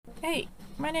Hey,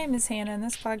 my name is Hannah, and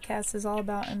this podcast is all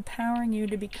about empowering you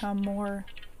to become more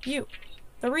you,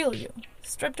 the real you,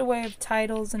 stripped away of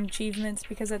titles and achievements,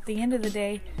 because at the end of the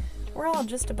day, we're all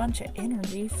just a bunch of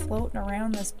energy floating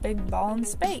around this big ball in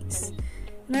space.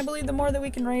 And I believe the more that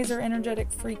we can raise our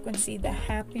energetic frequency, the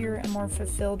happier and more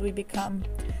fulfilled we become.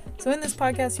 So in this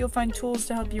podcast, you'll find tools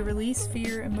to help you release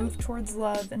fear and move towards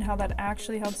love, and how that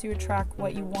actually helps you attract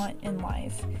what you want in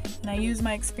life. And I use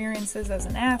my experiences as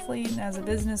an athlete and as a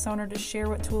business owner to share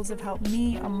what tools have helped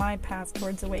me on my path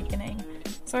towards awakening.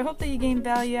 So I hope that you gain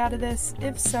value out of this.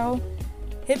 If so,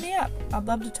 hit me up. I'd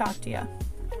love to talk to you.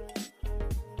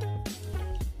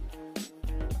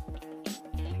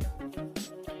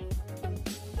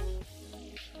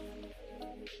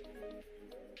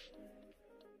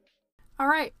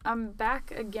 Alright, I'm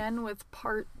back again with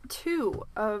part 2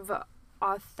 of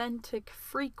authentic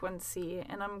frequency,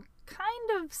 and I'm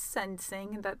kind of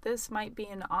sensing that this might be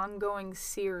an ongoing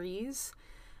series.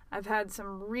 I've had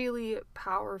some really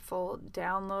powerful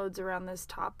downloads around this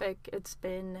topic. It's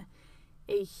been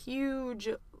a huge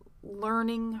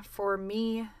learning for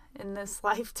me in this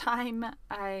lifetime.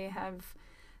 I have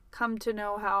come to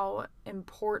know how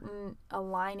important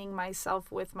aligning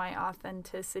myself with my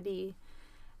authenticity,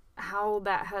 how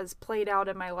that has played out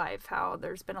in my life, how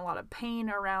there's been a lot of pain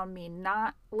around me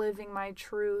not living my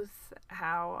truth,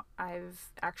 how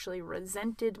I've actually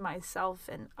resented myself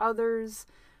and others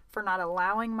for not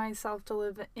allowing myself to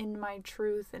live in my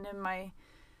truth and in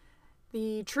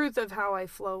the truth of how I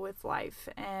flow with life.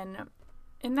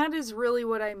 And that is really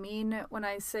what I mean when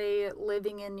I say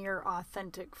living in your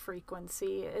authentic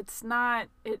frequency. It's not,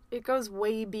 it goes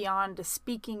way beyond to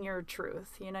speaking your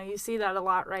truth. You know, you see that a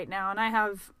lot right now, and I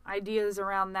have ideas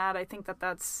around that. I think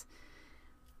that's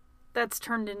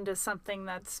turned into something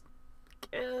that's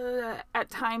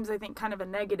at times I think kind of a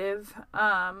negative,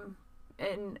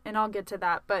 and I'll get to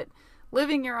that. But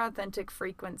living your authentic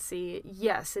frequency,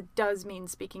 yes, it does mean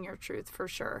speaking your truth for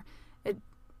sure.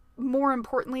 More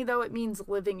importantly, though, it means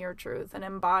living your truth and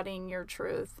embodying your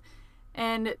truth.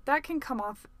 And that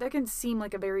can seem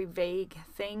like a very vague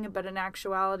thing, but in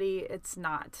actuality, it's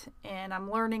not. And I'm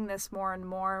learning this more and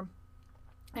more.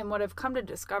 And what I've come to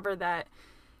discover, that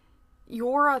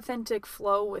your authentic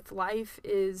flow with life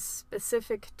is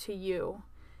specific to you.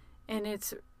 And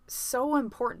it's so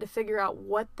important to figure out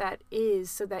what that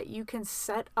is so that you can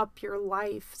set up your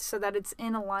life so that it's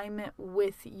in alignment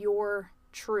with your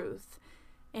truth.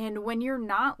 And when you're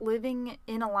not living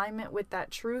in alignment with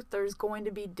that truth, there's going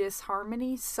to be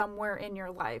disharmony somewhere in your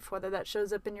life, whether that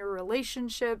shows up in your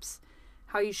relationships,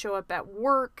 how you show up at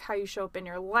work, how you show up in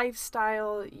your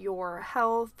lifestyle, your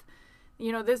health.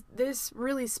 You know, this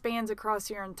really spans across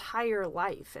your entire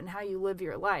life and how you live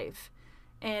your life.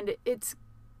 And it's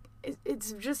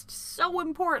just so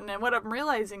important, and what I'm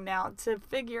realizing now, to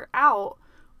figure out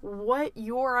what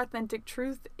your authentic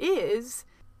truth is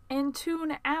and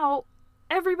tune out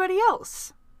everybody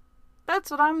else.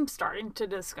 That's what I'm starting to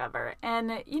discover.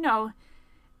 And you know,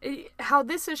 how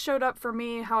this has showed up for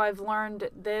me, how I've learned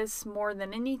this more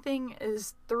than anything,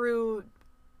 is through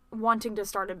wanting to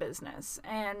start a business.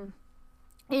 And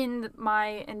in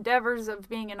my endeavors of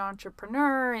being an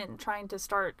entrepreneur and trying to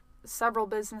start several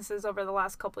businesses over the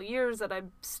last couple of years that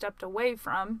I've stepped away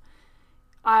from,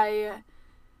 I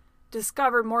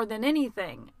discovered more than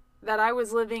anything that I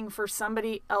was living for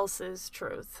somebody else's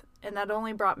truth. And that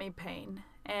only brought me pain.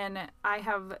 And I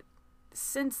have,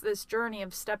 since this journey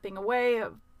of stepping away,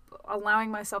 of allowing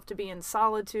myself to be in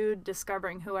solitude,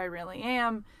 discovering who I really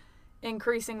am,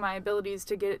 increasing my abilities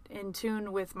to get in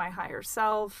tune with my higher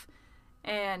self,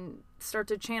 and start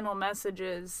to channel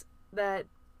messages, that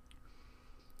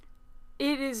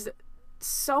it is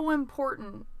so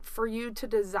important for you to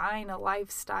design a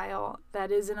lifestyle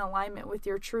that is in alignment with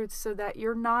your truth, so that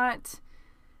you're not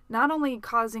only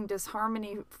causing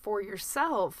disharmony for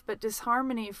yourself, but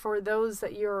disharmony for those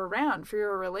that you're around, for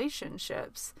your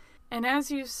relationships. And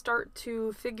as you start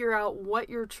to figure out what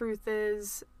your truth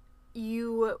is,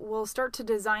 you will start to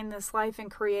design this life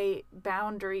and create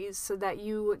boundaries so that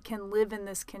you can live in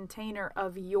this container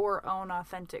of your own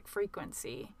authentic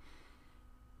frequency.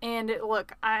 And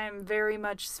look, I'm very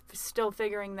much still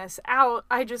figuring this out.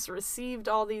 I just received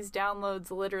all these downloads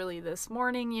literally this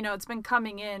morning. You know, it's been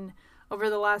coming in over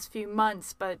the last few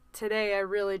months, but today I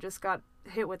really just got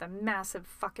hit with a massive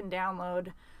fucking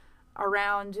download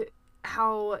around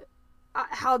how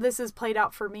this has played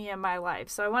out for me in my life.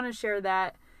 So I want to share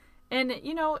that. And,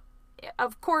 you know,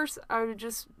 of course, I would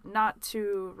just, not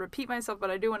to repeat myself,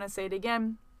 but I do want to say it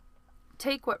again,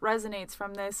 take what resonates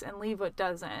from this and leave what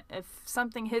doesn't. If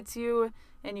something hits you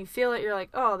and you feel it, you're like,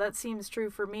 oh, that seems true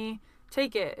for me,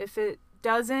 take it. If it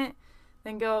doesn't,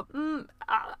 then go,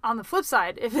 on the flip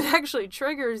side, if it actually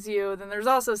triggers you, then there's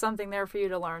also something there for you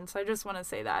to learn. So I just want to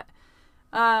say that.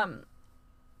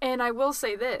 And I will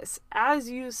say this, as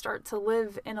you start to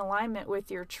live in alignment with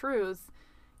your truth,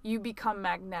 you become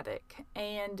magnetic,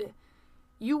 and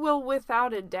you will,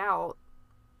 without a doubt,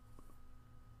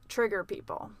 trigger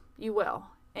people. You will.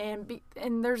 And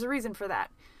there's a reason for that.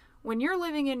 When you're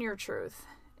living in your truth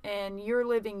and you're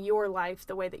living your life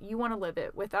the way that you want to live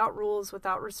it, without rules,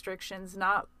 without restrictions,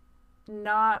 not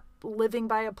living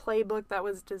by a playbook that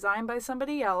was designed by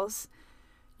somebody else,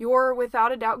 you're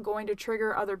without a doubt going to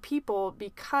trigger other people,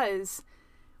 because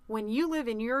when you live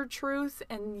in your truth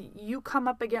and you come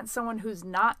up against someone who's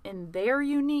not in their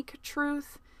unique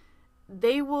truth,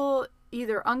 they will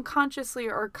either unconsciously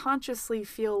or consciously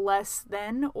feel less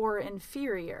than or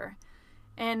inferior.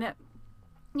 And,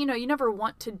 you never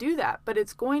want to do that, but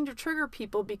it's going to trigger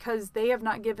people because they have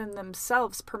not given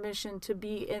themselves permission to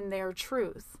be in their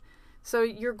truth. So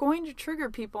you're going to trigger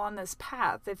people on this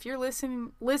path. If you're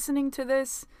listening to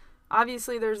this,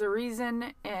 obviously there's a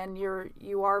reason, and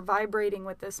you are vibrating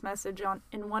with this message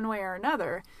in one way or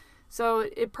another. So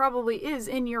it probably is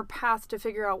in your path to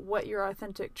figure out what your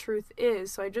authentic truth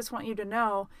is. So I just want you to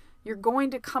know you're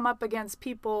going to come up against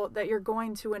people that you're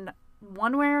going to, in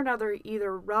one way or another,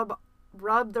 either rub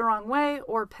the wrong way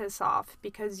or piss off,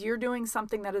 because you're doing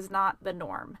something that is not the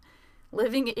norm.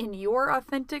 Living in your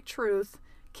authentic truth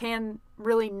can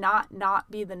really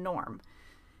not be the norm.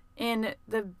 And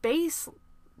the base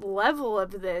level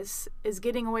of this is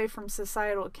getting away from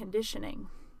societal conditioning.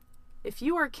 If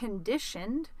you are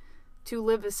conditioned to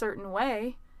live a certain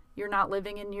way, you're not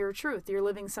living in your truth. You're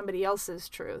living somebody else's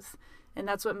truth. And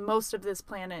that's what most of this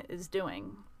planet is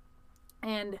doing.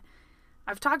 And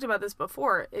I've talked about this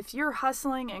before. If you're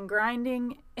hustling and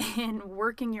grinding and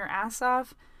working your ass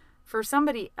off for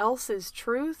somebody else's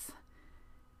truth,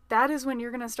 that is when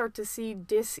you're going to start to see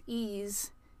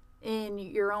dis-ease in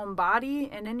your own body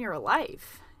and in your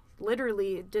life.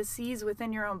 Literally, dis-ease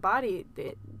within your own body,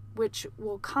 which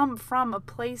will come from a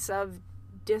place of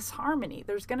disharmony.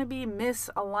 There's going to be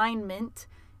misalignment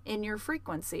in your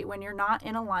frequency when you're not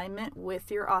in alignment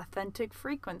with your authentic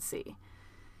frequency.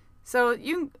 So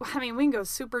we can go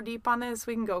super deep on this.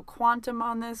 We can go quantum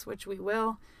on this, which we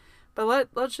will. But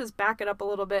let's just back it up a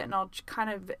little bit, and I'll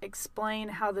kind of explain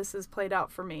how this has played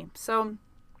out for me. So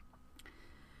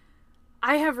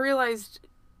I have realized,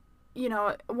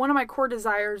 one of my core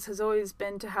desires has always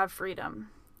been to have freedom.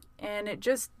 And it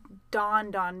just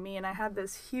dawned on me, and I had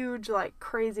this huge,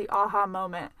 crazy aha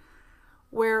moment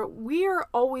where we are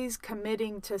always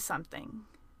committing to something.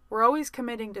 We're always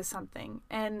committing to something.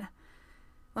 And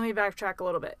let me backtrack a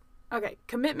little bit. Okay,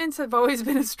 commitments have always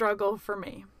been a struggle for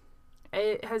me.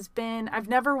 It has been, I've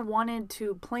never wanted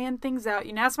to plan things out.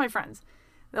 You can ask my friends.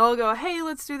 They'll go, hey,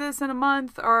 let's do this in a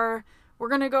month, or we're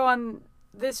going to go on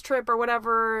this trip or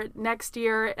whatever next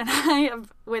year. And I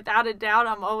have, without a doubt,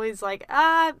 I'm always like,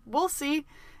 we'll see.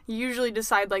 You usually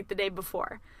decide the day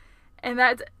before. And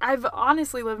I've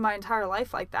honestly lived my entire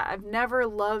life like that. I've never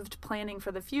loved planning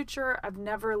for the future. I've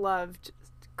never loved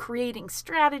creating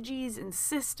strategies and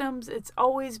systems. It's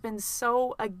always been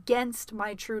so against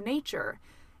my true nature.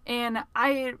 And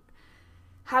I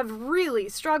have really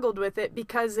struggled with it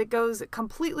because it goes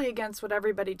completely against what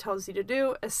everybody tells you to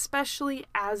do, especially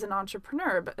as an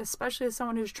entrepreneur, but especially as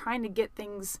someone who's trying to get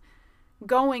things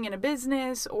going in a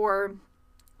business or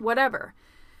whatever,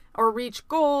 or reach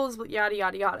goals, yada,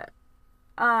 yada, yada.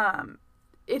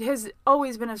 It has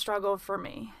always been a struggle for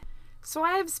me. So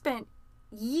I have spent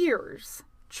years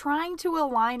trying to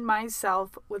align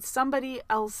myself with somebody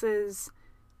else's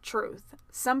truth,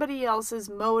 somebody else's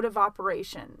mode of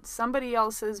operation, somebody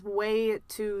else's way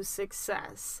to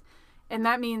success. And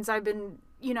that means I've been,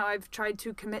 I've tried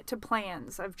to commit to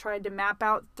plans. I've tried to map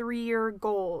out 3-year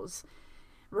goals,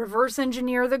 reverse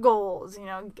engineer the goals,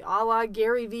 a la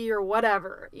Gary Vee or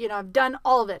whatever. I've done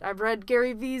all of it. I've read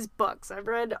Gary Vee's books. I've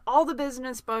read all the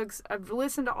business books. I've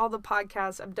listened to all the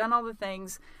podcasts. I've done all the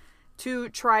things to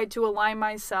try to align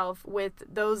myself with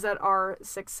those that are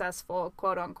successful,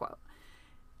 quote unquote.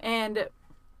 And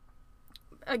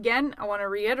again, I want to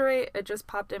reiterate, it just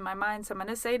popped in my mind, so I'm going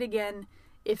to say it again.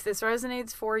 If this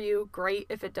resonates for you, great.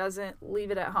 If it doesn't,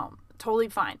 leave it at home. Totally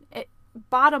fine.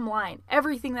 Bottom line,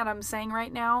 everything that I'm saying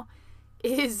right now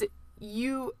is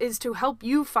to help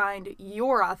you find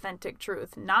your authentic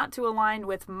truth, not to align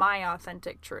with my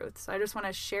authentic truth. So I just want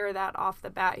to share that off the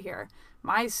bat here.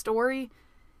 My story,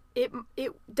 it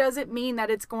doesn't mean that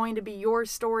it's going to be your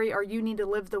story or you need to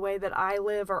live the way that I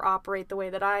live or operate the way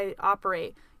that I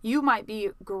operate. You might be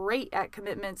great at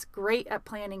commitments, great at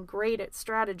planning, great at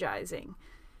strategizing.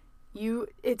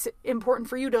 it's important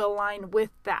for you to align with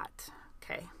that.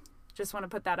 Okay. Just want to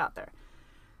put that out there.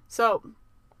 So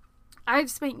I've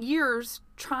spent years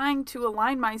trying to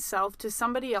align myself to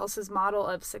somebody else's model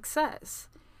of success.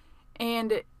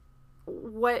 And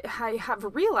what I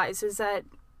have realized is that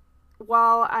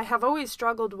while I have always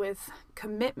struggled with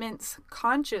commitments,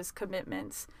 conscious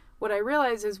commitments, what I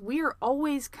realize is we are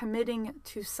always committing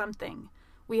to something.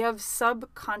 We have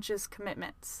subconscious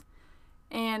commitments.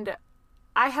 And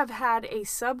I have had a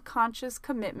subconscious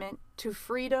commitment to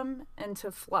freedom and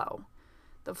to flow,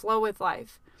 the flow with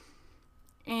life.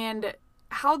 And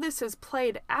how this has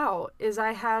played out is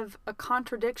I have a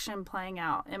contradiction playing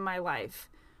out in my life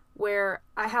where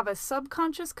I have a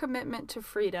subconscious commitment to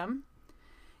freedom,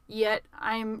 yet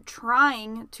I'm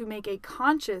trying to make a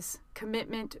conscious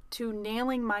commitment to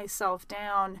nailing myself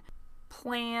down,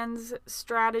 plans,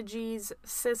 strategies,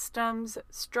 systems,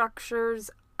 structures,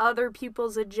 other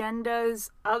people's agendas,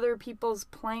 other people's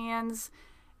plans.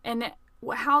 And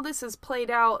how this has played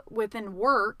out within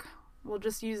work, we'll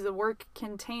just use the work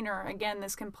container. Again,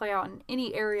 this can play out in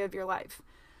any area of your life.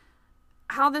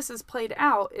 How this has played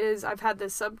out is I've had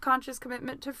this subconscious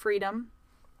commitment to freedom.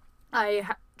 I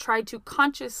tried to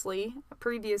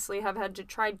previously have had to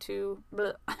try to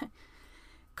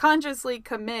consciously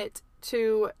commit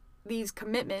to these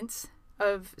commitments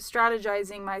of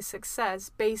strategizing my success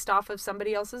based off of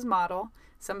somebody else's model,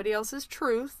 somebody else's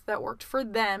truth that worked for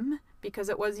them because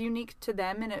it was unique to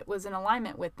them and it was in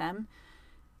alignment with them.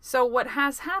 So what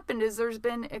has happened is there's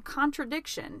been a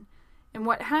contradiction. And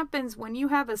what happens when you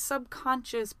have a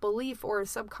subconscious belief or a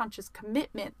subconscious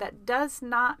commitment that does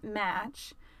not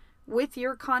match with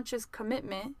your conscious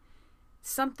commitment,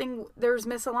 there's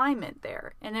misalignment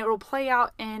there. And it will play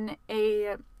out in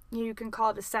you can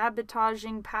call it a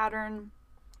sabotaging pattern.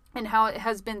 And how it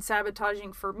has been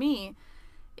sabotaging for me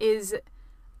is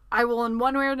I will in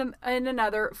one way or in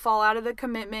another fall out of the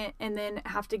commitment and then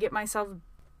have to get myself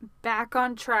back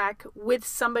on track with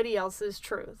somebody else's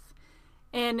truth.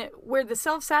 And where the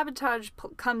self-sabotage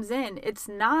comes in, it's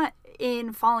not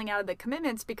in falling out of the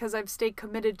commitments because I've stayed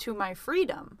committed to my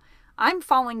freedom. I'm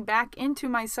falling back into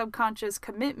my subconscious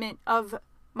commitment of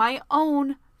my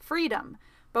own freedom.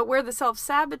 But where the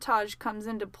self-sabotage comes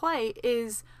into play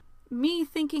is me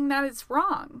thinking that it's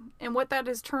wrong. And what that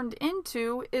has turned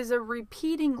into is a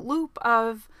repeating loop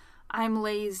of, I'm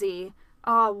lazy.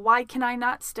 Why can I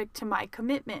not stick to my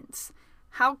commitments?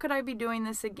 How could I be doing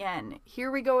this again?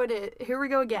 Here we go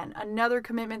again. Another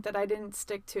commitment that I didn't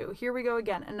stick to. Here we go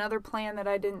again. Another plan that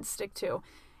I didn't stick to.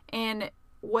 And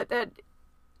what that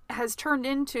has turned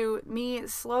into me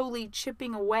slowly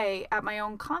chipping away at my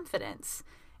own confidence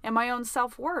and my own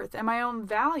self-worth and my own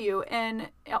value. And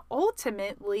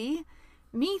ultimately,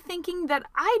 me thinking that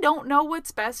I don't know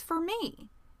what's best for me.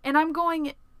 And I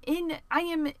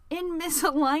am in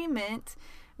misalignment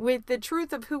with the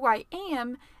truth of who I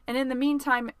am, and in the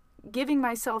meantime, giving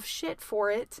myself shit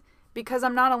for it because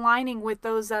I'm not aligning with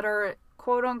those that are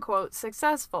quote-unquote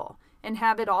successful and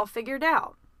have it all figured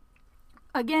out.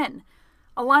 Again,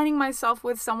 aligning myself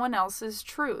with someone else's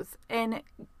truth and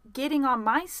getting on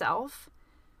myself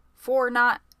for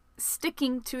not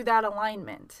sticking to that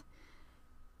alignment.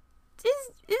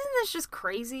 Isn't this just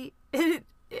crazy? It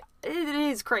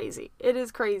is crazy. It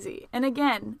is crazy. And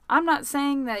again, I'm not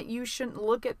saying that you shouldn't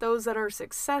look at those that are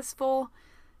successful,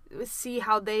 see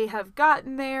how they have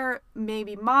gotten there,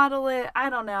 maybe model it. I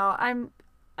don't know. I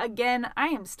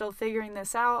am still figuring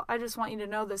this out. I just want you to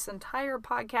know this entire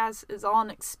podcast is all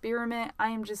an experiment. I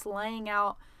am just laying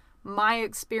out my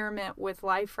experiment with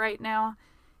life right now.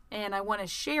 And I want to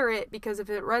share it because if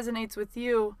it resonates with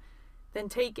you, then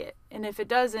take it. And if it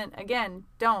doesn't, again,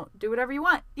 don't. Do whatever you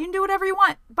want. You can do whatever you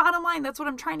want. Bottom line, that's what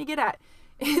I'm trying to get at.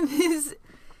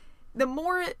 The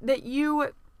more that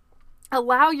you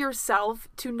allow yourself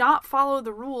to not follow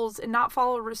the rules and not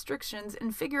follow restrictions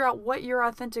and figure out what your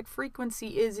authentic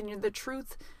frequency is and the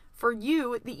truth for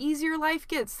you, the easier life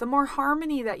gets, the more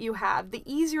harmony that you have, the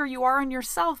easier you are on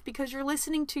yourself because you're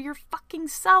listening to your fucking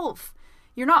self.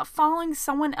 You're not following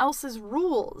someone else's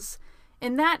rules.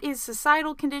 And that is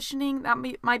societal conditioning. That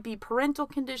might be parental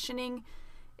conditioning.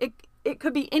 It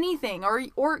could be anything, or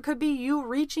it could be you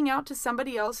reaching out to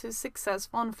somebody else who's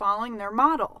successful and following their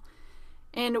model.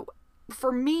 And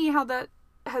for me, how that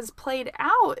has played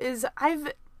out is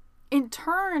I've, in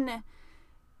turn,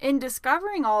 in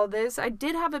discovering all of this, I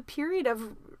did have a period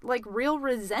of like real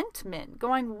resentment,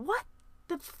 going, what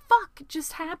the fuck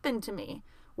just happened to me?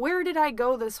 Where did I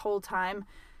go this whole time?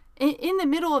 In the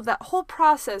middle of that whole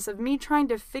process of me trying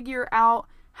to figure out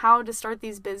how to start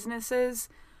these businesses,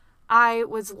 I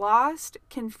was lost,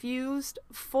 confused,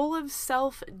 full of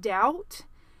self-doubt,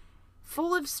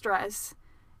 full of stress,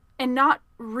 and not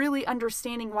really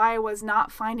understanding why I was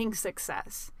not finding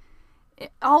success.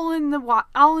 In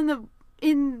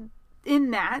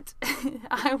that,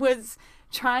 I was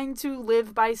trying to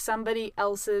live by somebody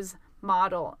else's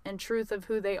model and truth of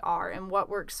who they are and what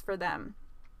works for them.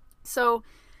 So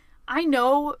I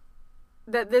know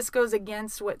that this goes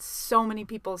against what so many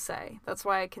people say. That's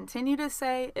why I continue to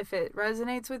say, if it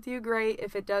resonates with you, great.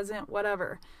 If it doesn't,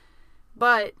 whatever.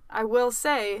 But I will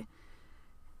say,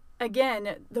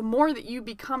 again, the more that you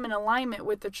become in alignment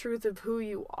with the truth of who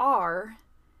you are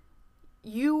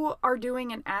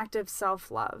doing an act of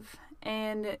self-love.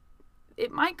 And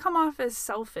it might come off as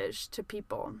selfish to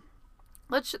people.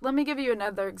 Let me give you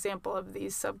another example of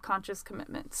these subconscious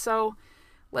commitments. So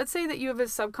let's say that you have a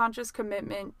subconscious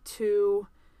commitment to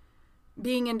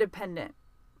being independent.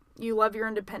 You love your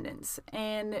independence.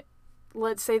 And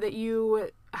let's say that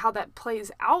how that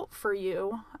plays out for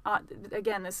you,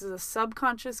 again, this is a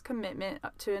subconscious commitment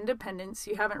to independence.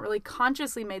 You haven't really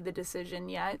consciously made the decision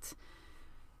yet,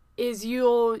 is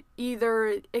you'll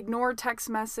either ignore text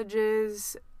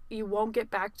messages, you won't get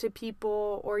back to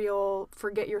people, or you'll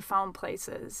forget your phone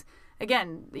places.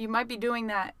 Again, you might be doing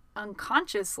that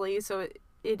unconsciously, so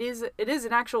it is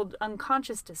an actual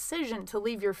unconscious decision to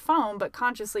leave your phone, but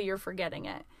consciously you're forgetting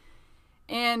it.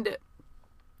 And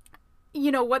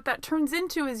what that turns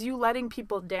into is you letting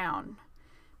people down,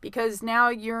 because now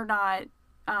you're not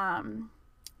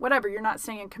you're not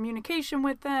staying in communication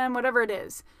with them, whatever it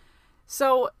is.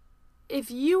 So if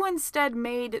you instead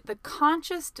made the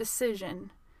conscious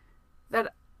decision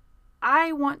that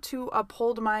I want to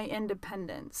uphold my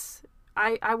independence,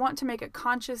 I want to make a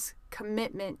conscious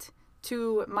commitment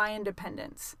to my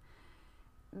independence,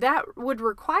 that would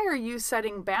require you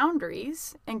setting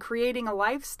boundaries and creating a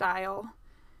lifestyle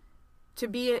to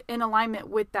be in alignment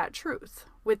with that truth,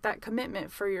 with that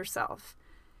commitment for yourself.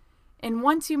 And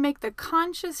once you make the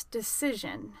conscious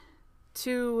decision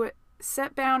to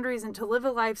set boundaries and to live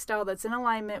a lifestyle that's in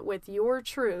alignment with your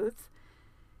truth,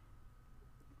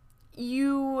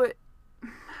 there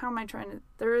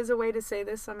is a way to say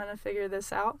this, so I'm going to figure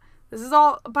this out. This is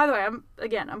all, by the way,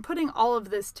 I'm putting all of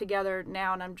this together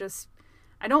now, and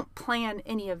I don't plan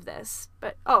any of this,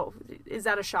 but, is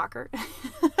that a shocker?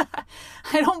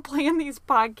 I don't plan these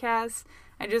podcasts.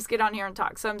 I just get on here and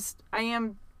talk. So I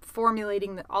am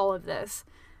formulating all of this,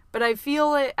 but I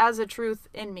feel it as a truth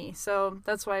in me. So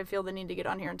that's why I feel the need to get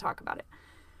on here and talk about it.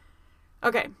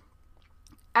 Okay.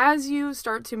 As you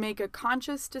start to make a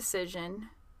conscious decision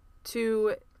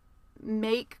to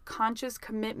make conscious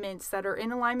commitments that are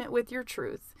in alignment with your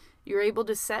truth, you're able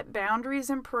to set boundaries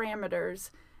and parameters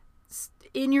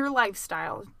in your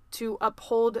lifestyle to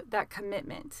uphold that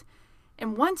commitment.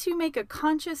 And once you make a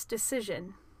conscious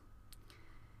decision,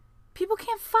 people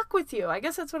can't fuck with you. I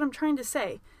guess that's what I'm trying to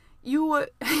say.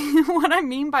 What I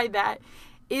mean by that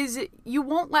is you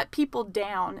won't let people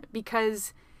down,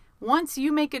 because once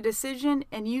you make a decision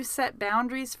and you set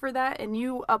boundaries for that and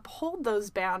you uphold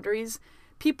those boundaries,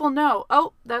 people know,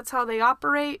 that's how they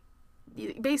operate.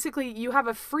 Basically, you have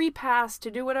a free pass to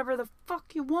do whatever the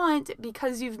fuck you want,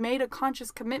 because you've made a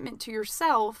conscious commitment to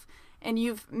yourself and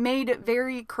you've made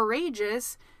very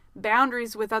courageous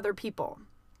boundaries with other people.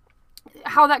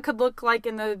 How that could look like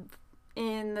in the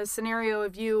scenario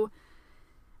of you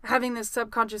having this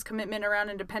subconscious commitment around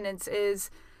independence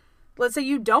is, let's say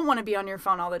you don't want to be on your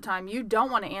phone all the time. You don't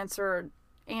want to answer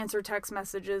text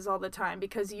messages all the time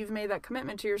because you've made that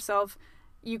commitment to yourself.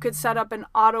 You could set up an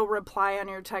auto reply on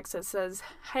your text that says,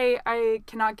 hey, I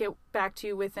cannot get back to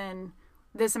you within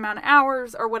this amount of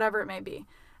hours, or whatever it may be.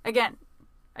 Again,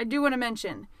 I do want to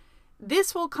mention,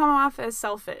 this will come off as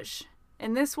selfish,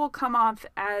 and this will come off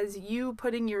as you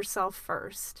putting yourself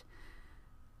first.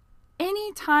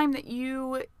 Anytime that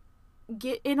you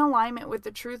get in alignment with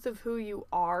the truth of who you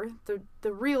are,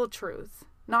 the real truth,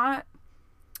 not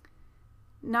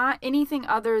anything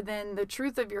other than the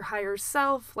truth of your higher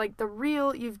self, like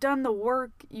you've done the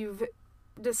work, you've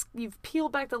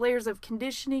peeled back the layers of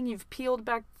conditioning, you've peeled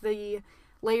back the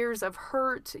layers of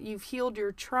hurt, you've healed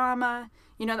your trauma.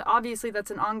 Obviously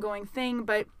that's an ongoing thing,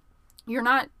 but you're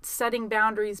not setting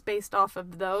boundaries based off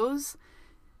of those.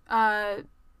 What's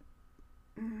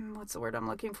the word I'm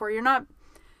looking for?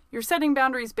 You're setting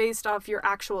boundaries based off your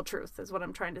actual truth, is what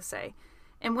I'm trying to say.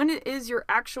 And when it is your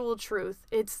actual truth,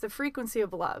 it's the frequency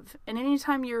of love. And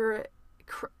anytime you're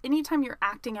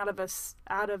acting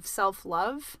out of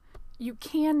self-love, you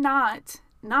cannot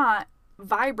not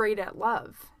vibrate at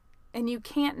love. And you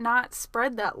can't not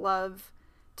spread that love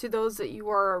to those that you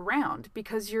are around,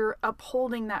 because you're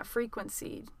upholding that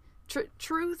frequency.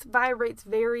 Truth vibrates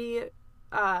very,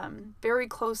 very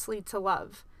closely to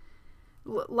love.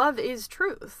 love is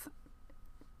truth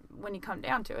when you come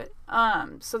down to it.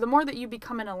 So the more that you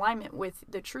become in alignment with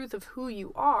the truth of who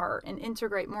you are and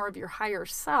integrate more of your higher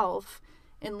self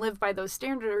and live by those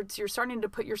standards, you're starting to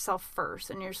put yourself first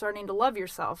and you're starting to love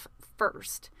yourself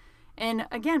first. And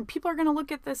again, people are going to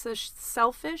look at this as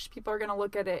selfish. People are going to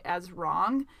look at it as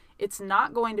wrong. It's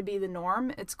not going to be the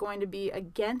norm. It's going to be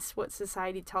against what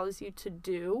society tells you to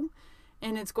do.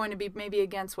 And it's going to be maybe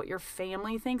against what your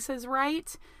family thinks is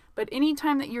right. But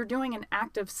anytime that you're doing an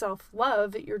act of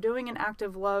self-love, you're doing an act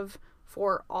of love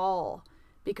for all.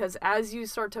 Because as you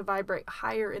start to vibrate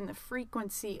higher in the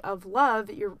frequency of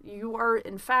love, you are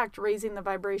in fact raising the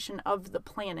vibration of the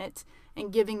planet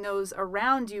and giving those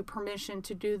around you permission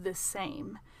to do the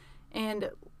same.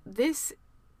 And this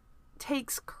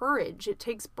takes courage. It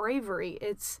takes bravery.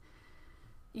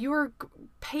 You're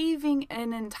paving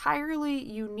an entirely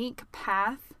unique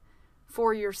path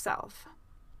for yourself.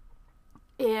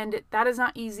 And that is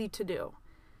not easy to do.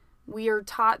 We are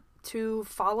taught to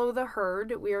follow the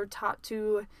herd. We are taught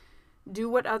to do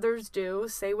what others do,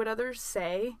 say what others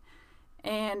say.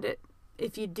 And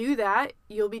if you do that,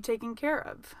 you'll be taken care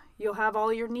of. You'll have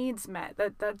all your needs met.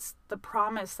 That's the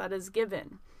promise that is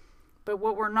given. But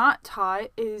what we're not taught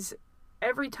is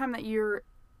every time that you're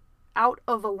out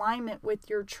of alignment with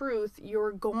your truth,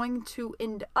 you're going to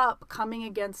end up coming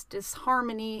against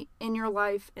disharmony in your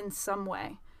life in some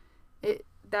way.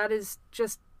 That is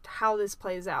just how this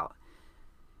plays out.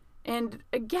 And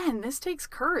again, this takes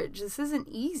courage. This isn't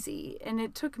easy. And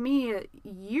it took me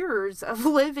years of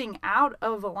living out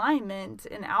of alignment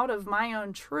and out of my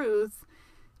own truth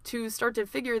to start to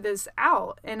figure this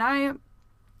out. And I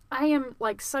am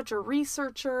like such a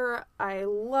researcher. I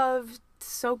love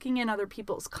soaking in other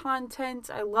people's content.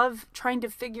 I love trying to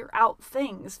figure out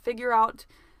things, figure out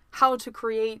how to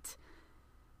create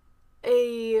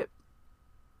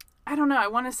I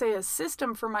want to say a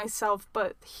system for myself,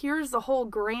 but here's the whole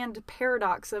grand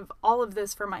paradox of all of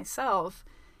this for myself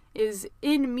is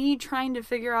in me trying to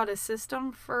figure out a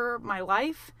system for my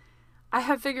life, I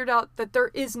have figured out that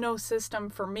there is no system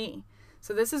for me.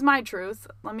 So this is my truth.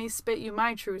 Let me spit you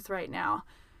my truth right now.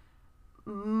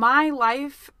 My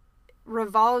life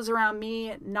revolves around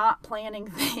me not planning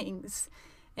things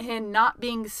and not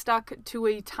being stuck to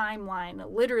a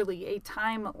timeline, literally a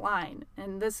timeline.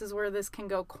 And this is where this can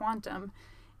go quantum.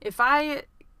 If I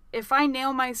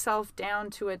nail myself down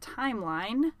to a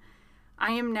timeline,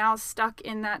 I am now stuck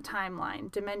in that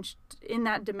timeline, in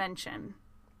that dimension.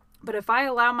 But if I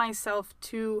allow myself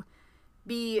to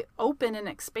be open and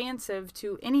expansive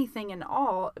to anything and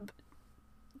all,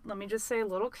 let me just say a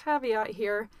little caveat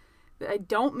here. I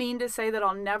don't mean to say that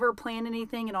I'll never plan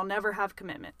anything and I'll never have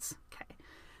commitments. Okay.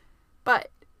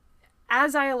 But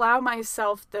as I allow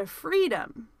myself the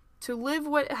freedom to live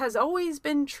what has always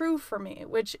been true for me,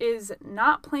 which is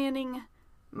not planning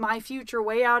my future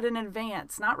way out in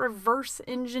advance, not reverse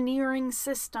engineering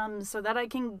systems so that I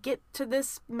can get to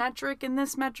this metric and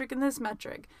this metric and this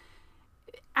metric.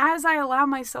 As I allow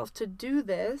myself to do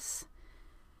this,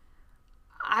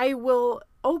 I will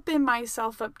open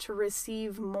myself up to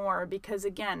receive more, because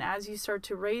again, as you start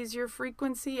to raise your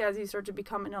frequency, as you start to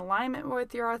become in alignment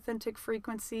with your authentic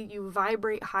frequency, you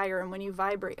vibrate higher. And when you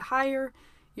vibrate higher,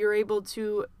 you're able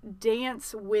to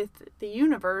dance with the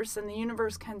universe, and the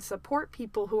universe can support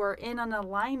people who are in an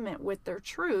alignment with their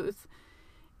truth.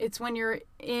 It's when you're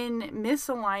in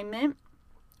misalignment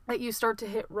that you start to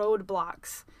hit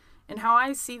roadblocks. And how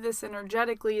I see this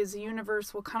energetically is the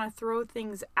universe will kind of throw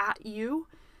things at you,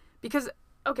 because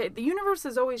okay, the universe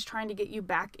is always trying to get you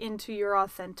back into your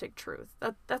authentic truth.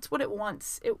 That's what it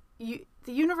wants. The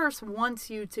universe wants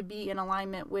you to be in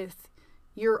alignment with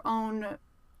your own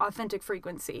authentic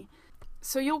frequency.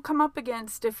 So you'll come up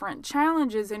against different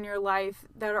challenges in your life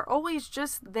that are always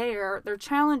just there. They're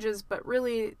challenges, but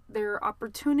really they're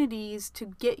opportunities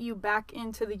to get you back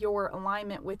into your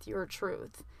alignment with your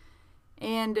truth.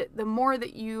 And the more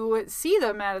that you see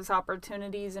them as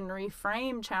opportunities and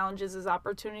reframe challenges as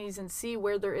opportunities and see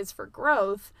where there is for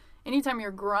growth, anytime you're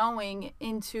growing,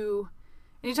 you're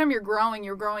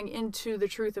growing into the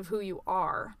truth of who you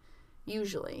are,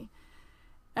 usually.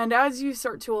 And as you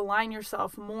start to align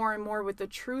yourself more and more with the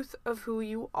truth of who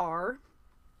you are,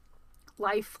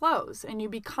 life flows and you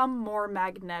become more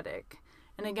magnetic.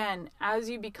 And again,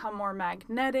 as you become more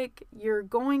magnetic, you're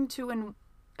going to,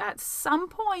 at some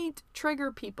point,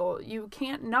 trigger people. You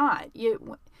can't not.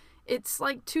 It's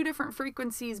like two different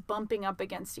frequencies bumping up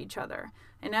against each other.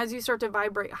 And as you start to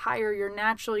vibrate higher, you're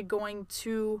naturally going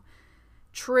to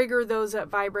trigger those that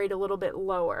vibrate a little bit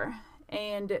lower.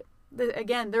 And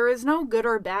again, there is no good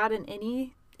or bad in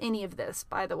any of this,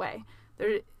 by the way.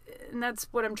 and that's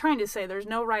what I'm trying to say. There's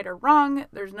no right or wrong.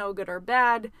 There's no good or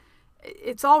bad.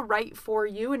 It's all right for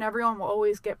you, and everyone will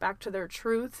always get back to their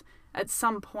truth at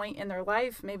some point in their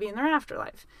life, maybe in their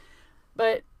afterlife.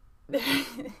 But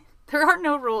there are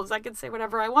no rules. I can say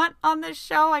whatever I want on this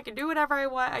show. I can do whatever I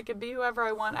want. I can be whoever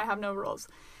I want. I have no rules.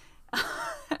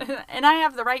 And I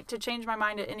have the right to change my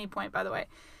mind at any point, by the way.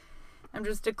 I'm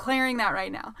just declaring that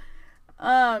right now.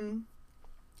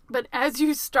 But as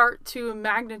you start to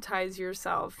magnetize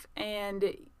yourself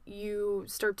and you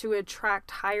start to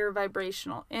attract higher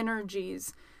vibrational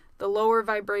energies, the lower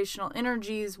vibrational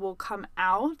energies will come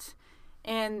out,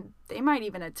 and they might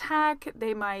even attack,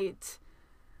 they might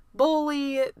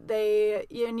bully,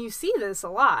 and you see this a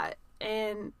lot,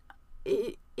 and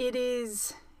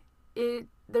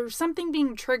there's something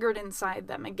being triggered inside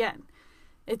them again.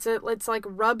 It's like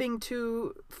rubbing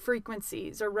two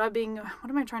frequencies, or rubbing, what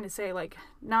am I trying to say? Like,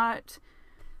 not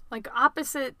like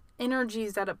opposite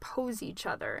energies that oppose each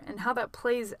other. And how that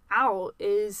plays out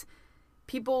is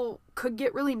people could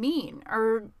get really mean,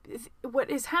 or what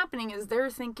is happening is they're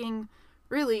thinking,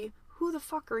 really, who the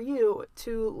fuck are you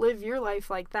to live your life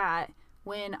like that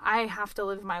when I have to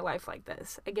live my life like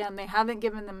this? Again, they haven't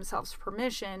given themselves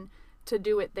permission to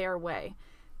do it their way.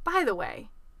 By the way,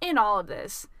 in all of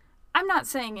this, I'm not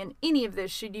saying in any of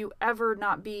this should you ever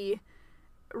not be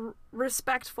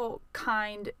respectful,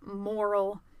 kind,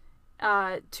 moral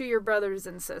to your brothers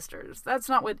and sisters. That's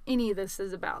not what any of this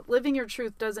is about. Living your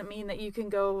truth doesn't mean that you can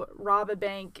go rob a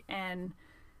bank and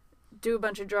do a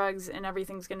bunch of drugs and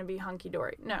everything's going to be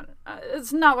hunky-dory. No,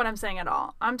 it's not what I'm saying at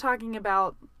all. I'm talking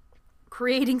about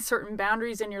creating certain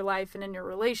boundaries in your life and in your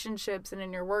relationships and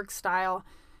in your work style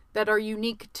that are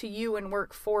unique to you and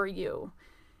work for you.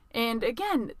 And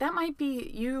again, that might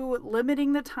be you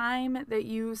limiting the time that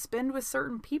you spend with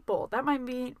certain people. That might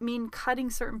mean cutting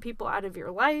certain people out of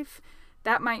your life.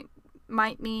 That might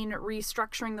mean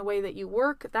restructuring the way that you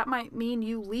work. That might mean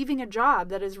you leaving a job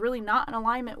that is really not in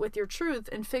alignment with your truth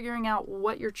and figuring out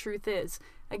what your truth is.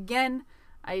 Again,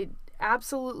 I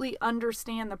absolutely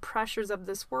understand the pressures of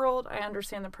this world. I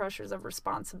understand the pressures of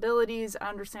responsibilities. I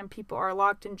understand people are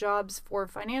locked in jobs for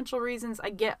financial reasons. I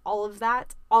get all of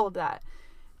that.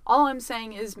 All I'm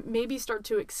saying is maybe start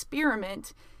to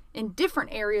experiment in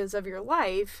different areas of your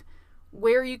life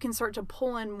where you can start to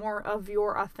pull in more of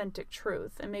your authentic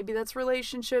truth. And maybe that's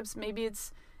relationships, maybe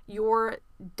it's your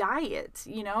diet.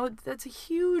 That's a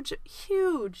huge,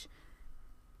 huge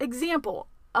example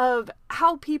of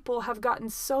how people have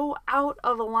gotten so out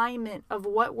of alignment of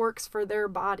what works for their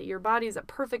body. Your body is a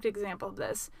perfect example of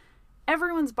this.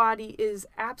 Everyone's body is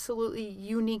absolutely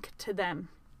unique to them.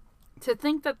 To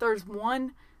think that there's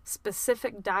one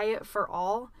specific diet for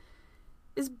all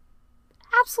is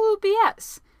absolute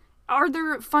BS. Are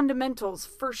there fundamentals?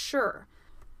 For sure.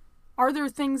 Are there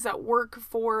things that work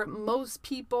for most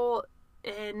people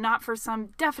and not for some?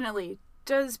 Definitely.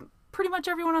 Does pretty much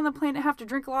everyone on the planet have to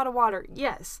drink a lot of water?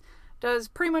 Yes. Does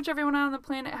pretty much everyone on the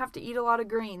planet have to eat a lot of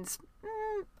greens?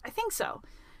 I think so.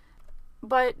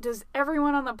 But does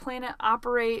everyone on the planet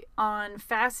operate on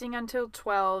fasting until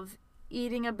 12,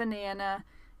 eating a banana,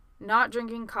 not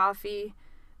drinking coffee,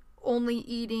 only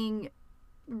eating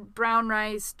brown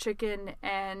rice, chicken,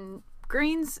 and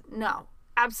greens? No,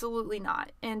 absolutely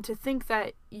not. And to think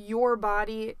that your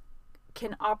body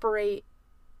can operate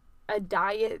a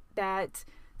diet that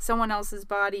someone else's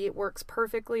body works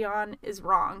perfectly on is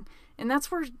wrong. And that's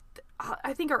where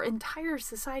I think our entire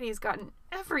society has gotten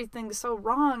everything so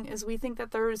wrong, is we think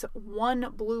that there's one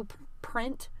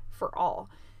blueprint for all.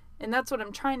 And that's what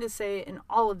I'm trying to say in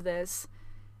all of this.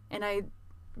 And I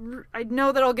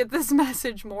know that I'll get this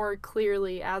message more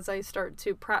clearly as I start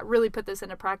to really put this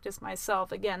into practice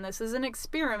myself. Again, this is an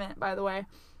experiment, by the way,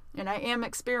 and I am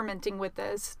experimenting with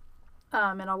this,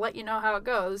 and I'll let you know how it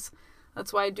goes.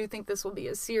 That's why I do think this will be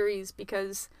a series,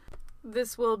 because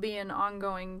this will be an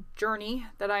ongoing journey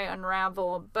that I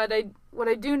unravel. But what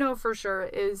I do know for sure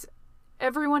is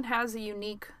everyone has a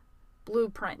unique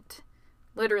blueprint.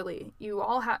 Literally,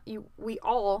 we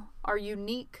all are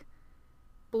unique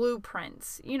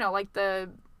blueprints. Like the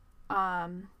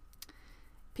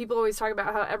people always talk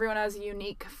about how everyone has a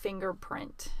unique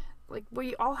fingerprint. Like,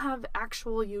 we all have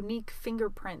actual unique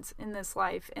fingerprints in this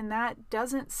life, and that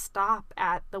doesn't stop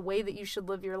at the way that you should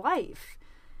live your life.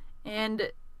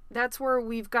 And that's where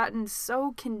we've gotten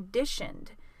so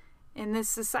conditioned in this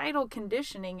societal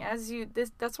conditioning.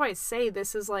 That's why I say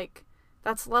this is like,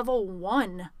 that's level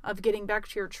 1 of getting back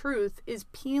to your truth, is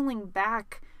peeling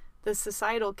back the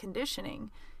societal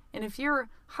conditioning. And if you're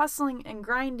hustling and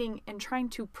grinding and trying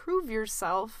to prove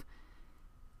yourself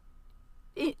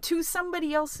to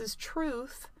somebody else's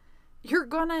truth, you're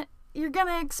gonna you're going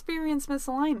to experience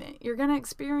misalignment. You're going to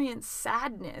experience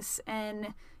sadness,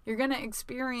 and you're going to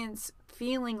experience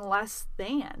feeling less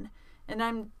than. And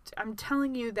I'm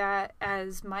telling you that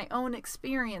as my own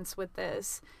experience with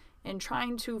this, and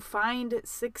trying to find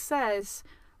success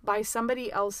by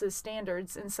somebody else's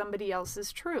standards and somebody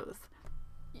else's truth.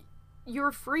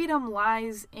 Your freedom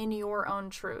lies in your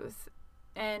own truth.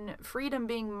 And freedom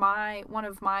being one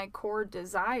of my core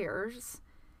desires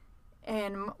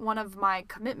and one of my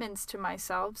commitments to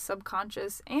myself,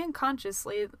 subconscious and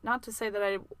consciously, not to say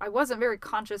that I wasn't very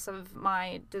conscious of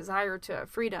my desire to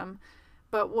freedom,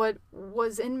 but what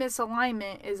was in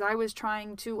misalignment is I was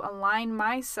trying to align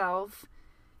myself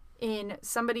in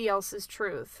somebody else's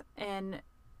truth, and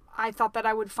I thought that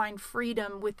I would find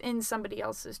freedom within somebody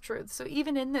else's truth. So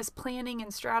even in this planning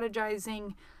and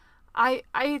strategizing, I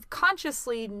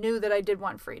consciously knew that I did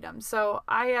want freedom. So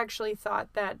I actually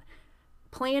thought that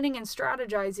planning and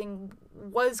strategizing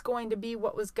was going to be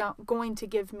what was going to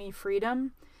give me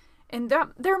freedom. And that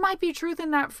there might be truth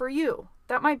in that for you.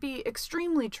 That might be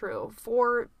extremely true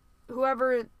for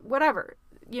whoever, whatever.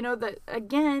 That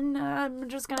again, I'm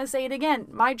just going to say it again.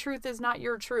 My truth is not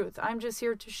your truth. I'm just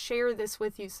here to share this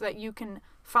with you so that you can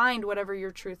find whatever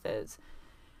your truth is.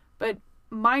 But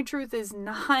my truth is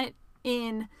not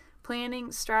in planning,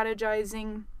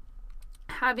 strategizing,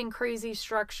 having crazy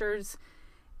structures,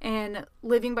 and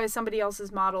living by somebody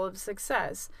else's model of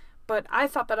success. But I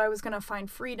thought that I was going to find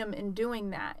freedom in doing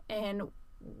that. And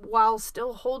while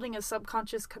still holding a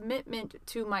subconscious commitment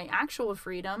to my actual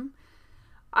freedom,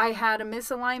 I had a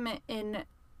misalignment in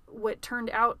what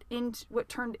turned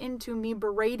into me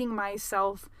berating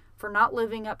myself for not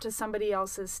living up to somebody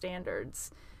else's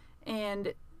standards.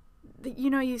 And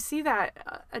you see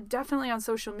that definitely on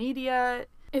social media.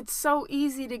 It's so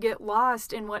easy to get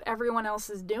lost in what everyone else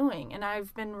is doing. And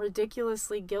I've been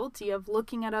ridiculously guilty of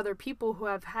looking at other people who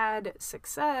have had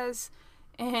success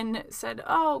and said,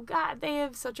 oh God, they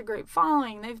have such a great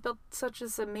following. They've built such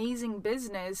this amazing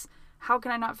business. How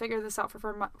can I not figure this out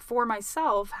for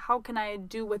myself? How can I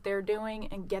do what they're doing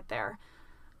and get there?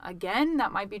 Again,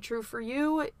 that might be true for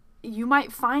you. You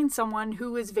might find someone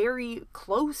who is very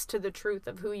close to the truth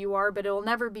of who you are, but it'll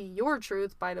never be your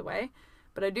truth, by the way.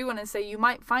 But I do want to say you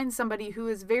might find somebody who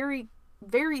is very,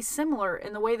 very similar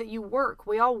in the way that you work.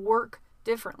 We all work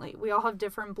differently. We all have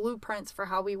different blueprints for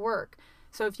how we work.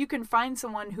 So if you can find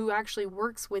someone who actually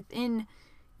works within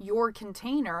your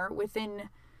container, within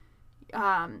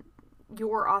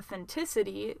your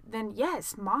authenticity, then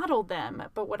yes, model them.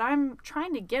 But what I'm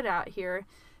trying to get at here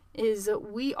is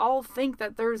we all think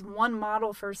that there's one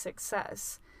model for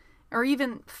success, or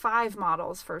even 5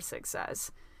 models for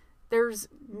success. There's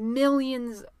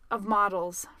millions of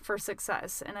models for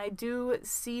success, and I do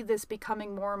see this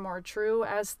becoming more and more true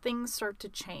as things start to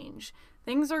change.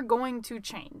 Things are going to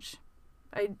change.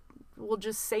 I will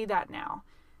just say that now.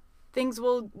 Things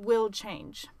will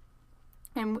change.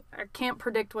 And I can't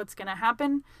predict what's going to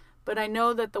happen, but I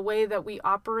know that the way that we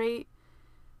operate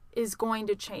is going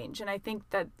to change. And I think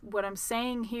that what I'm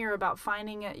saying here about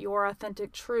finding your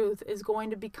authentic truth is going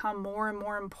to become more and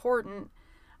more important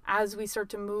as we start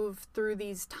to move through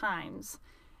these times.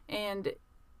 And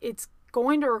it's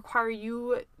going to require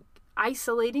you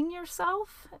isolating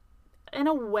yourself in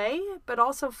a way, but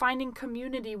also finding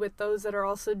community with those that are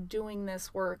also doing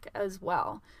this work as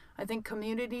well. I think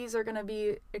communities are going to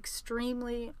be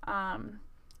extremely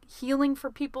healing for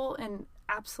people and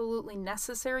absolutely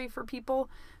necessary for people,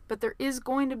 but there is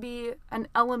going to be an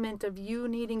element of you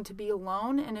needing to be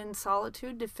alone and in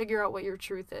solitude to figure out what your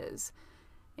truth is.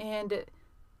 And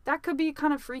that could be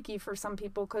kind of freaky for some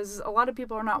people because a lot of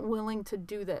people are not willing to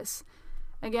do this.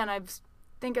 Again, I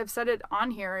think I've said it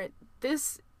on here.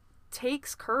 This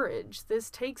takes courage. This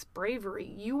takes bravery.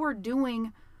 You are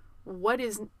doing what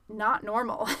is not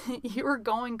normal. You are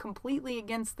going completely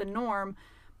against the norm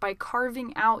by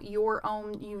carving out your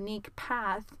own unique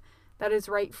path that is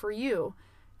right for you.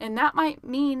 And that might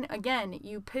mean, again,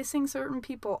 you pissing certain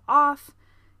people off,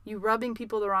 you rubbing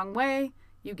people the wrong way,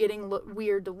 you getting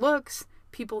weird looks,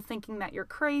 people thinking that you're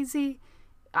crazy.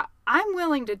 I'm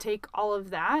willing to take all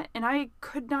of that, and I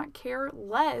could not care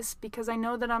less because I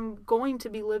know that I'm going to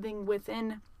be living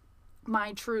within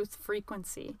my truth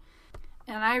frequency.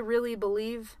 And I really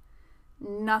believe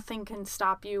nothing can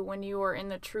stop you when you are in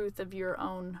the truth of your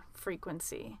own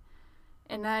frequency.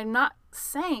 And I'm not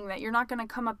saying that you're not going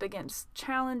to come up against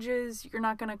challenges, you're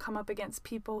not going to come up against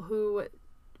people who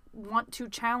want to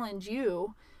challenge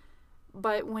you,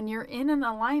 but when you're in an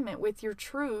alignment with your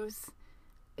truth,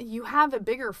 you have a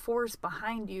bigger force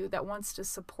behind you that wants to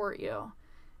support you.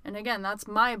 And again, that's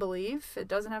my belief. It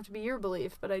doesn't have to be your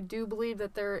belief, but I do believe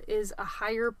that there is a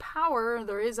higher power,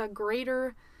 there is a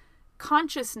greater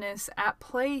consciousness at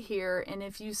play here, and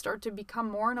if you start to become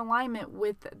more in alignment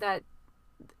with that,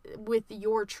 with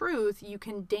your truth, you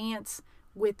can dance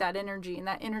with that energy, and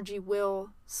that energy will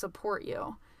support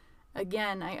you.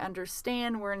 Again, I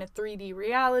understand we're in a 3D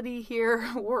reality here.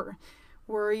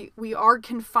 We are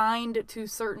confined to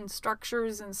certain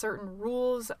structures and certain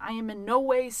rules. I am in no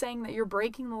way saying that you're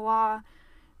breaking the law,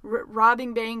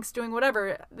 robbing banks, doing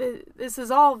whatever. This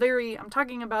is all I'm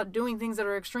talking about doing things that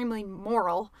are extremely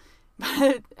moral,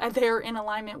 but they're in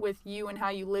alignment with you and how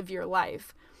you live your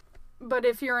life. But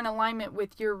if you're in alignment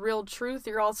with your real truth,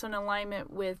 you're also in alignment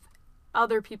with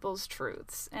other people's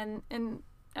truths. And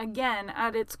again,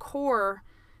 at its core,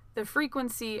 the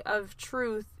frequency of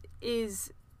truth is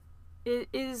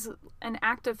an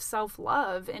act of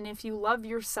self-love. And if you love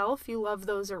yourself, you love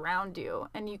those around you.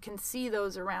 And you can see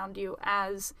those around you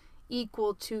as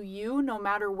equal to you, no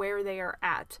matter where they are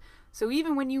at. So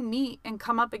even when you meet and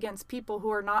come up against people who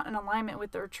are not in alignment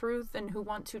with their truth and who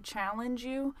want to challenge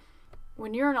you,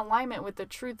 when you're in alignment with the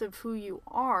truth of who you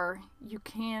are, you're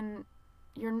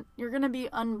going to be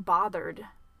unbothered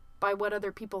by what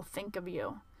other people think of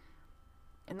you.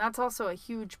 And that's also a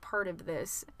huge part of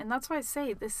this. And that's why I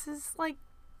say this is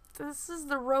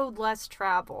the road less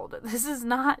traveled. This is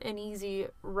not an easy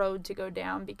road to go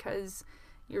down, because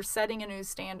you're setting a new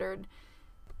standard,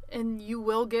 and you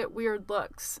will get weird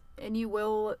looks, and you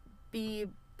will be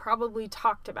probably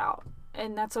talked about,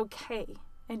 and that's okay.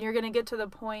 And you're going to get to the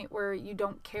point where you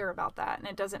don't care about that, and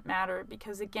it doesn't matter,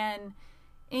 because again,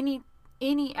 any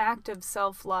act of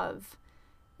self-love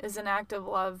is an act of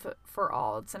love for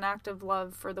all. It's an act of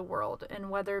love for the world. And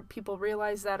whether people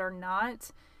realize that or not,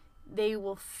 they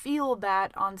will feel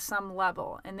that on some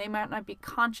level. And they might not be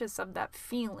conscious of that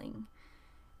feeling,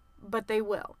 but they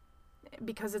will,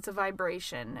 because it's a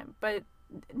vibration. But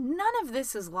none of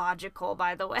this is logical,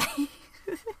 by the way.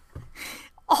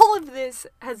 All of this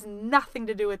has nothing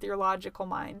to do with your logical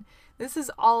mind. This is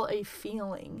all a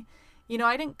feeling. You know,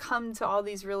 I didn't come to all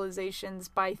these realizations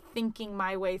by thinking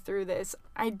my way through this.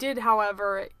 I did,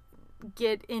 however,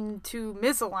 get into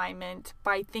misalignment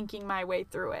by thinking my way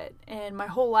through it. And my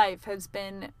whole life has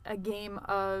been a game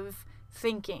of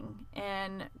thinking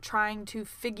and trying to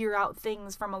figure out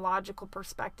things from a logical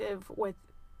perspective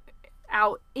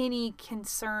without any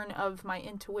concern of my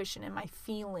intuition and my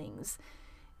feelings.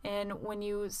 And when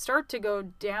you start to go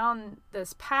down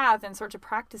this path and start to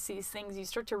practice these things, you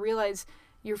start to realize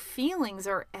your feelings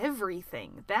are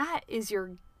everything.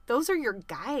 Those are your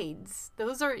guides.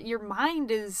 Your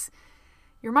mind is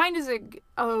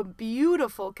a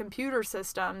beautiful computer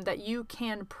system that you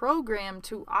can program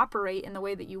to operate in the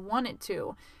way that you want it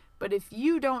to. But if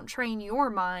you don't train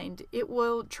your mind, it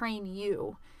will train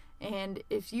you. And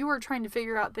if you are trying to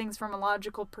figure out things from a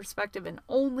logical perspective and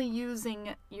only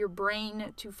using your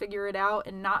brain to figure it out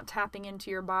and not tapping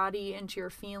into your body, into your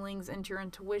feelings, into your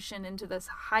intuition, into this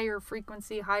higher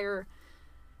frequency, higher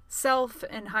self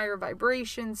and higher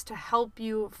vibrations to help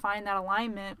you find that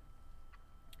alignment,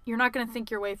 you're not going to think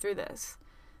your way through this.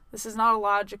 This is not a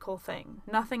logical thing.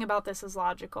 Nothing about this is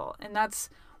logical. And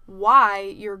that's why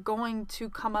you're going to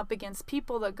come up against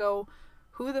people that go,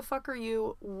 who the fuck are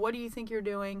you? What do you think you're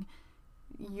doing?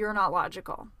 You're not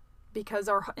logical, because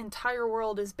our entire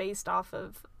world is based off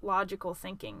of logical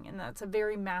thinking, and that's a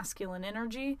very masculine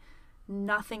energy.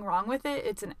 Nothing wrong with it.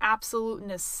 It's an absolute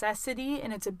necessity,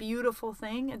 and it's a beautiful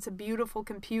thing. It's a beautiful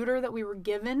computer that we were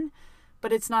given,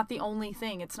 but it's not the only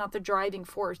thing. It's not the driving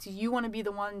force. You want to be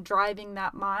the one driving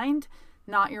that mind,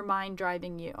 not your mind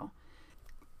driving you.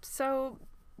 So,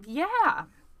 yeah,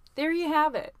 there you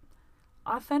have it.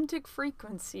 Authentic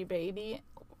frequency, baby.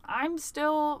 I'm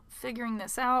still figuring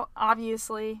this out,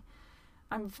 obviously.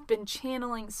 I've been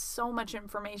channeling so much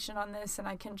information on this, and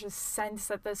I can just sense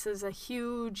that this is a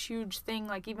huge, huge thing.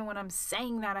 Like, even when I'm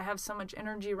saying that, I have so much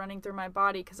energy running through my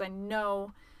body, because I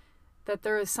know that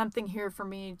there is something here for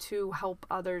me to help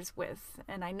others with.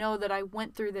 And I know that I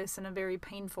went through this in a very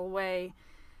painful way,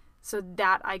 so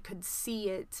that I could see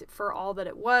it for all that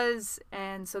it was,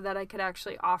 and so that I could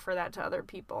actually offer that to other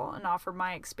people and offer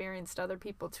my experience to other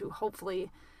people to hopefully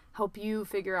help you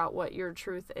figure out what your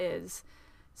truth is.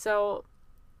 So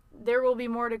there will be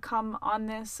more to come on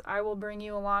this. I will bring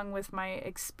you along with my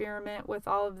experiment with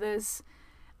all of this.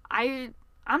 I'm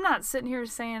not sitting here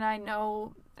saying I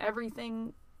know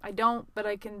everything. I don't, but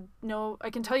I can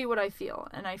tell you what I feel,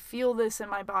 and I feel this in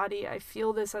my body. I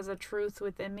feel this as a truth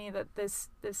within me, that this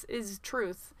is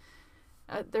truth.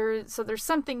 there's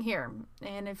something here.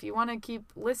 And if you want to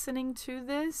keep listening to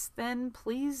this, then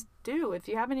please do. If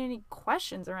you have any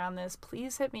questions around this,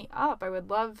 please hit me up. I would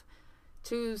love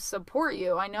to support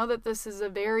you. I know that this is a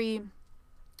very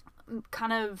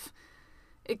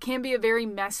it can be a very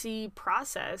messy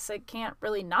process. It can't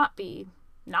really not be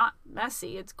not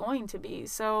messy. It's going to be.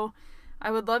 So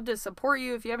I would love to support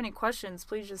you. If you have any questions,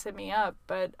 please just hit me up.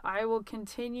 But I will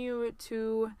continue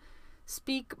to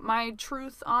speak my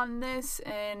truth on this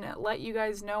and let you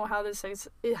guys know how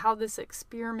this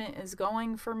experiment is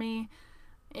going for me.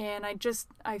 And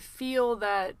I feel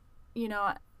that,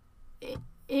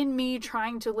 in me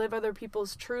trying to live other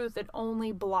people's truth, it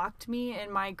only blocked me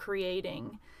in my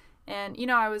creating. And,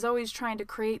 I was always trying to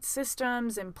create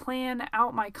systems and plan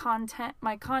out my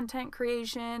content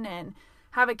creation and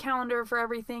have a calendar for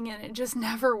everything, and it just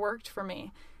never worked for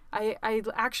me. I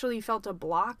actually felt a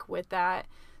block with that.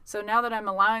 So now that I'm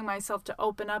allowing myself to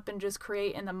open up and just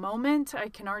create in the moment, I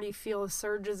can already feel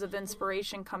surges of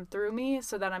inspiration come through me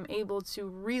so that I'm able to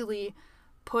really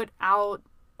put out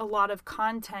a lot of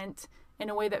content in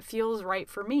a way that feels right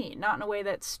for me, not in a way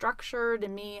that's structured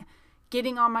and me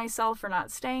getting on myself or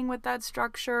not staying with that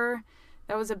structure.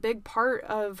 That was a big part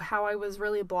of how I was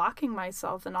really blocking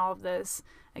myself in all of this.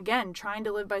 Again, trying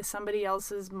to live by somebody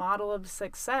else's model of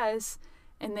success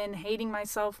and then hating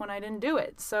myself when I didn't do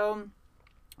it. So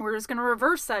we're just going to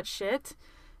reverse that shit,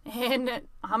 and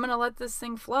I'm going to let this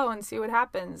thing flow and see what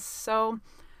happens. So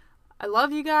I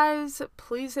love you guys.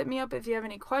 Please hit me up if you have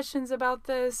any questions about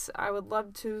this. I would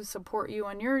love to support you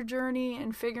on your journey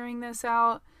in figuring this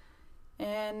out.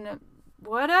 And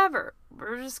whatever.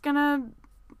 We're going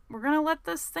to let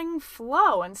this thing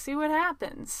flow and see what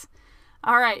happens.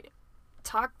 All right.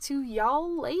 Talk to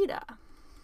y'all later.